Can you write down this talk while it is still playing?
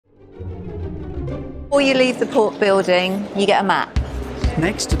Before you leave the port building, you get a map.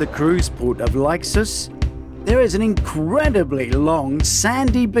 Next to the cruise port of Leixoes, there is an incredibly long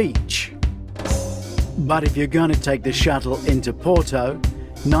sandy beach. But if you're going to take the shuttle into Porto,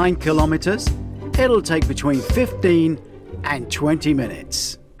 9 kilometres, it'll take between 15 and 20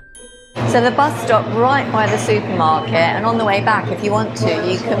 minutes. So the bus stop right by the supermarket, and on the way back, if you want to,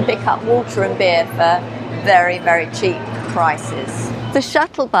 you can pick up water and beer for very, very cheap prices. The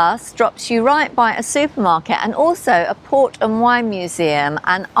shuttle bus drops you right by a supermarket and also a port and wine museum,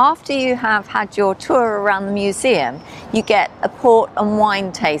 and after you have had your tour around the museum, you get a port and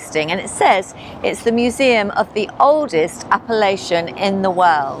wine tasting, and it says it's the museum of the oldest appellation in the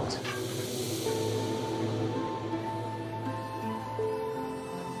world.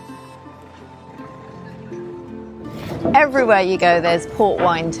 Everywhere you go, there's port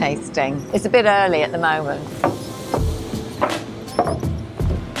wine tasting. It's a bit early at the moment.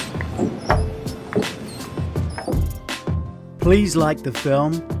 Please like the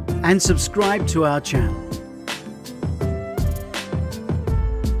film and subscribe to our channel.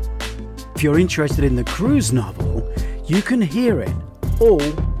 If you're interested in the cruise novel, you can hear it all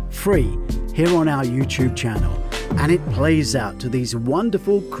free here on our YouTube channel, and it plays out to these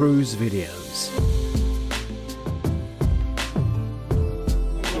wonderful cruise videos.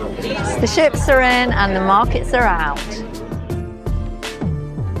 The ships are in and the markets are out.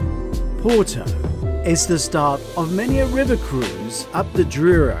 Porto is the start of many a river cruise up the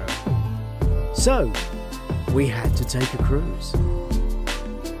Douro. So, we had to take a cruise.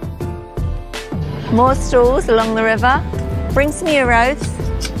 More stalls along the river. Bring some euros.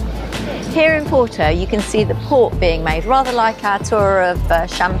 Here in Porto, you can see the port being made, rather like our tour of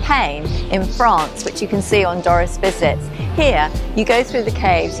Champagne in France, which you can see on Doris Visits. Here, you go through the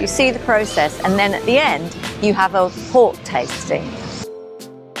caves, you see the process, and then at the end, you have a port tasting.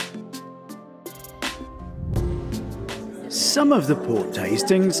 Some of the port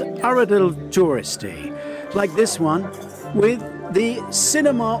tastings are a little touristy, like this one with the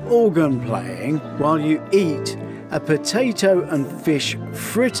cinema organ playing while you eat a potato and fish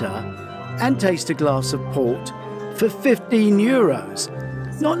fritter and taste a glass of port for 15 euros.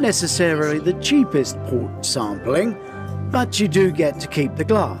 Not necessarily the cheapest port sampling, but you do get to keep the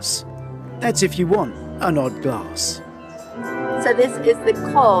glass. That's if you want an odd glass. So this is the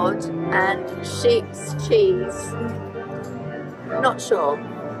cod and sheep's cheese. Not sure,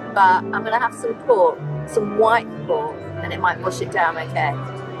 but I'm going to have some pork, some white pork, and it might wash it down okay.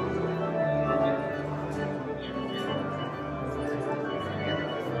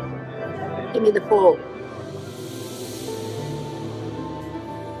 Give me the pork.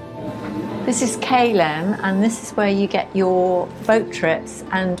 This is Calem, and this is where you get your boat trips,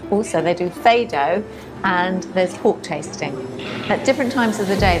 and also they do fado and there's pork tasting. At different times of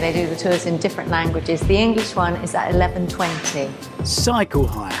the day they do the tours in different languages. The English one is at 11:20. Cycle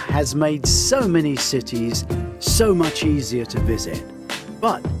hire has made so many cities so much easier to visit.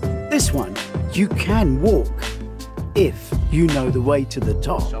 But this one you can walk if you know the way to the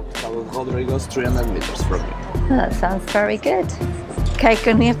top. Rodrigo's 300 meters from here. Oh, that sounds very good. Okay,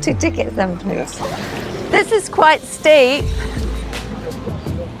 can we have 2 tickets then, please? Yes. This is quite steep.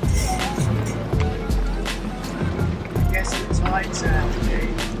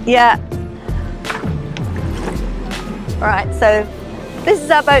 Yeah. Right, so this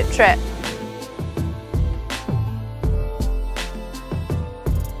is our boat trip.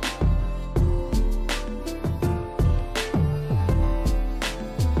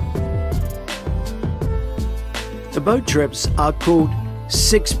 The boat trips are called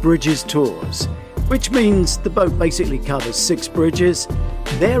 6 bridges tours, which means the boat basically covers 6 bridges.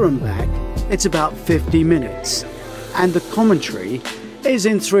 There and back, it's about 50 minutes. And the commentary is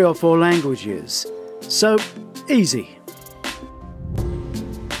in 3 or 4 languages. So, easy.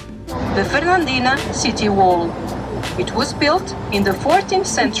 The Fernandina city wall. It was built in the 14th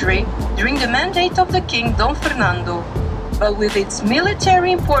century during the mandate of the King Dom Fernando, but with its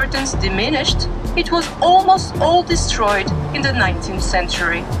military importance diminished, it was almost all destroyed in the 19th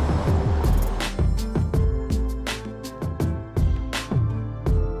century.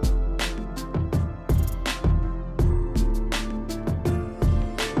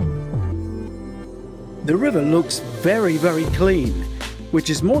 The river looks very, very clean, which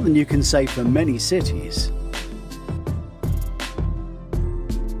is more than you can say for many cities.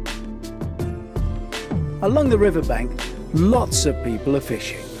 Along the riverbank, lots of people are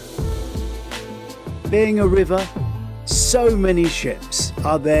fishing. Being a river, so many ships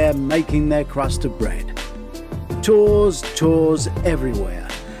are there making their crust of bread. Tours everywhere,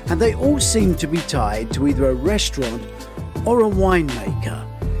 and they all seem to be tied to either a restaurant or a winemaker.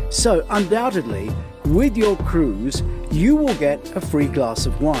 So undoubtedly, With your cruise, you will get a free glass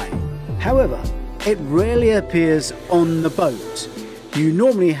of wine. However, it rarely appears on the boat. You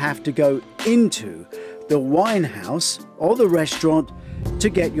normally have to go into the wine house or the restaurant to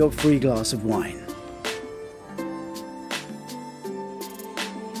get your free glass of wine.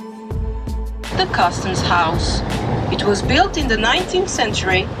 The Customs House. It was built in the 19th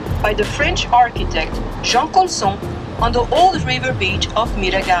century by the French architect Jean Colson on the old river beach of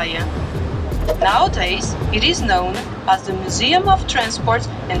Miragaia. Nowadays, it is known as the Museum of Transport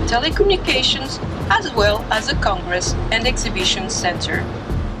and Telecommunications, as well as a Congress and Exhibition Center.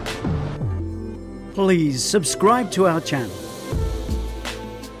 Please subscribe to our channel.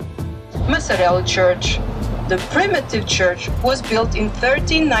 Massarello Church. The primitive church was built in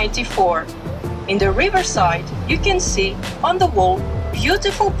 1394. In the riverside, you can see on the wall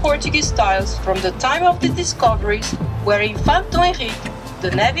beautiful Portuguese tiles from the time of the discoveries, where Infante Dom Henrique, the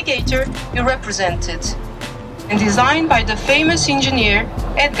navigator, is represented, and designed by the famous engineer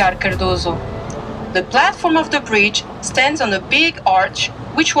Edgar Cardoso. The platform of the bridge stands on a big arch,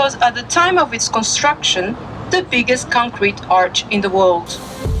 which was at the time of its construction the biggest concrete arch in the world.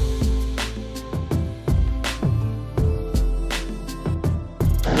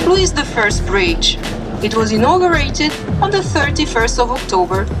 Louis I Bridge. It was inaugurated on the 31st of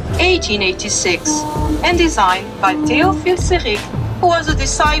October 1886 and designed by Théophile Séric, who was a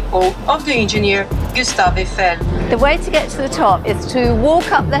disciple of the engineer Gustave Eiffel. The way to get to the top is to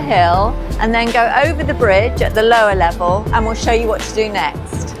walk up the hill and then go over the bridge at the lower level, and we'll show you what to do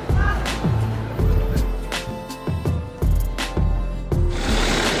next.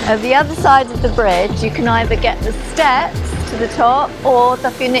 At the other side of the bridge, you can either get the steps to the top or the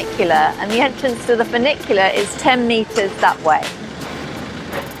funicular, and the entrance to the funicular is 10 meters that way.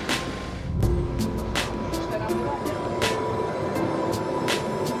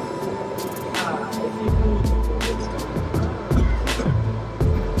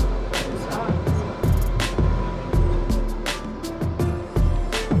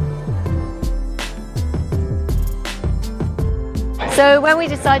 So when we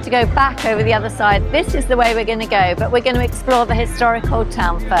decide to go back over the other side, this is the way we're going to go, but we're going to explore the historic old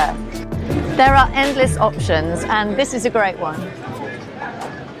town first. There are endless options, and this is a great one.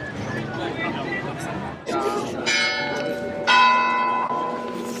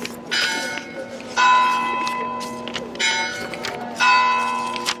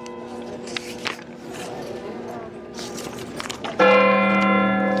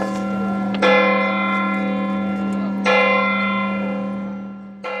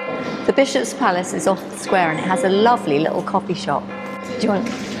 The Bishop's Palace is off the square and it has a lovely little coffee shop. Do you want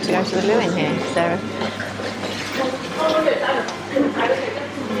to go to the loo in here, Sarah?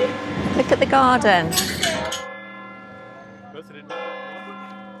 Look at the garden.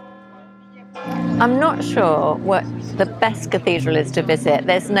 I'm not sure what the best cathedral is to visit.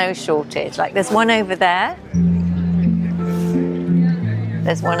 There's no shortage. Like, there's one over there.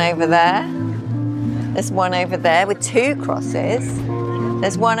 There's one over there. There's one over there with 2 crosses.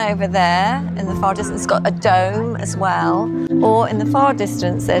 There's one over there in the far distance. It's got a dome as well. Or in the far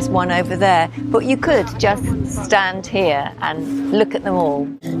distance, there's one over there. But you could just stand here and look at them all.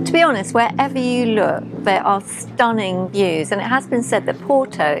 To be honest, wherever you look, there are stunning views. And it has been said that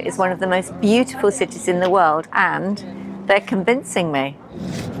Porto is one of the most beautiful cities in the world, and they're convincing me.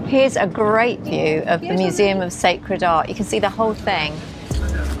 Here's a great view of the Museum of Sacred Art. You can see the whole thing.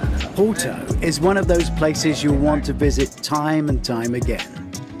 Porto is one of those places you'll want to visit time and time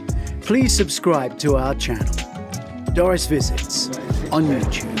again. Please subscribe to our channel, Doris Visits, on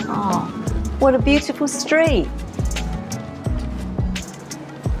YouTube. Oh, what a beautiful street.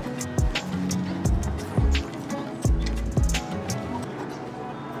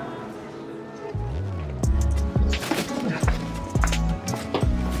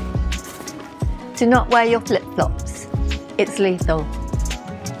 Do not wear your flip-flops. It's lethal.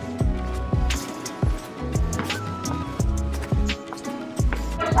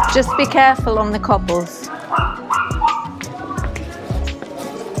 Just be careful on the cobbles.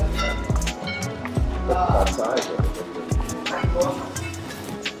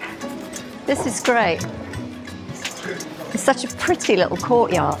 This is great. It's such a pretty little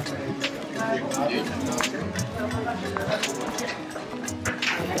courtyard.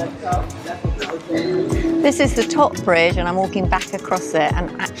 This is the top bridge, and I'm walking back across it and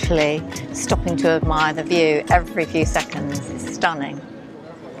actually stopping to admire the view every few seconds. It's stunning.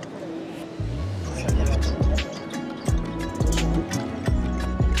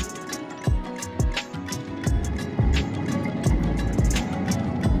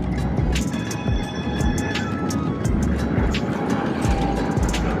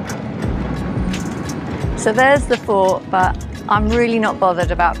 So there's the fort, but I'm really not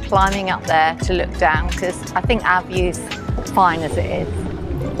bothered about climbing up there to look down because I think our view's fine as it is.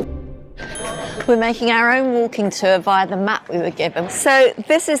 We're making our own walking tour via the map we were given. So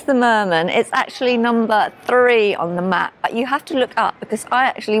this is the Merman. It's actually number 3 on the map, but you have to look up because I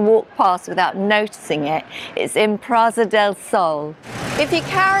actually walked past without noticing it. It's in Praza del Sol. If you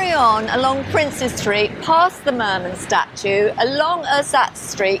carry on along Princes Street, past the Merman statue, along Ersatz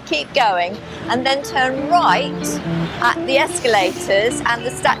Street, keep going, and then turn right at the escalators and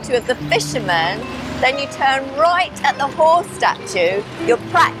the statue of the fisherman, then you turn right at the horse statue, you're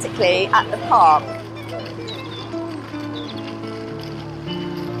practically at the park.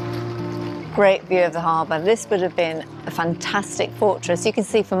 Great view of the harbour. This would have been a fantastic fortress. You can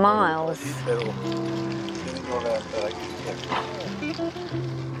see for miles.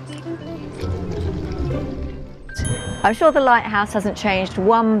 I'm sure the lighthouse hasn't changed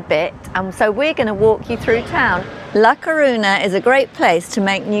one bit, and so we're going to walk you through town. La Coruna is a great place to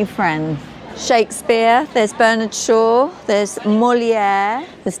make new friends. Shakespeare, there's Bernard Shaw, there's Molière.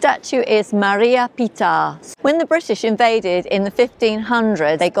 The statue is Maria Pita. When the British invaded in the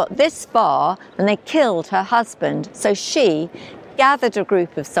 1500s, they got this far and they killed her husband. So she gathered a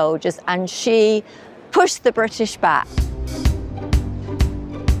group of soldiers and she pushed the British back.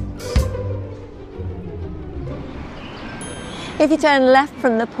 If you turn left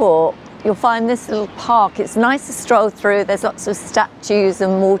from the port, you'll find this little park. It's nice to stroll through. There's lots of statues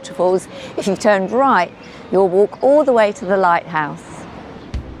and waterfalls. If you turn right, you'll walk all the way to the lighthouse.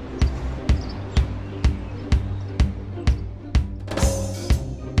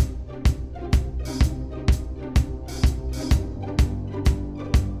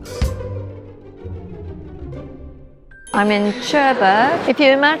 I'm in Cherbourg. If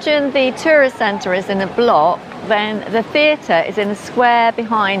you imagine the tourist centre is in a block, then the theatre is in a square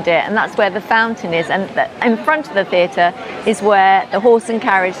behind it, and that's where the fountain is, and in front of the theatre is where the horse and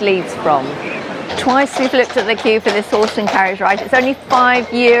carriage leaves from. Twice we've looked at the queue for this horse and carriage ride. It's only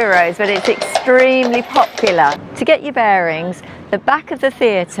 €5, but it's extremely popular. To get your bearings, the back of the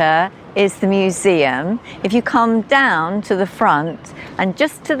theatre is the museum. If you come down to the front, and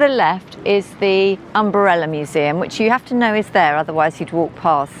just to the left is the Umbrella Museum, which you have to know is there, otherwise you'd walk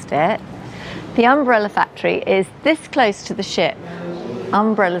past it. The umbrella factory is this close to the ship.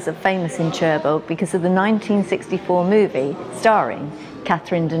 Umbrellas are famous in Cherbourg because of the 1964 movie starring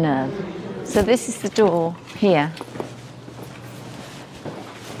Catherine Deneuve. So this is the door here.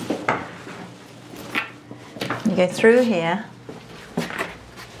 You go through here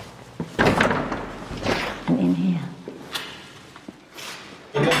and in here.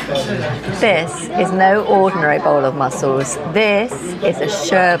 This is no ordinary bowl of mussels. This is a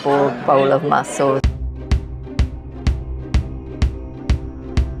Cherbourg bowl of mussels.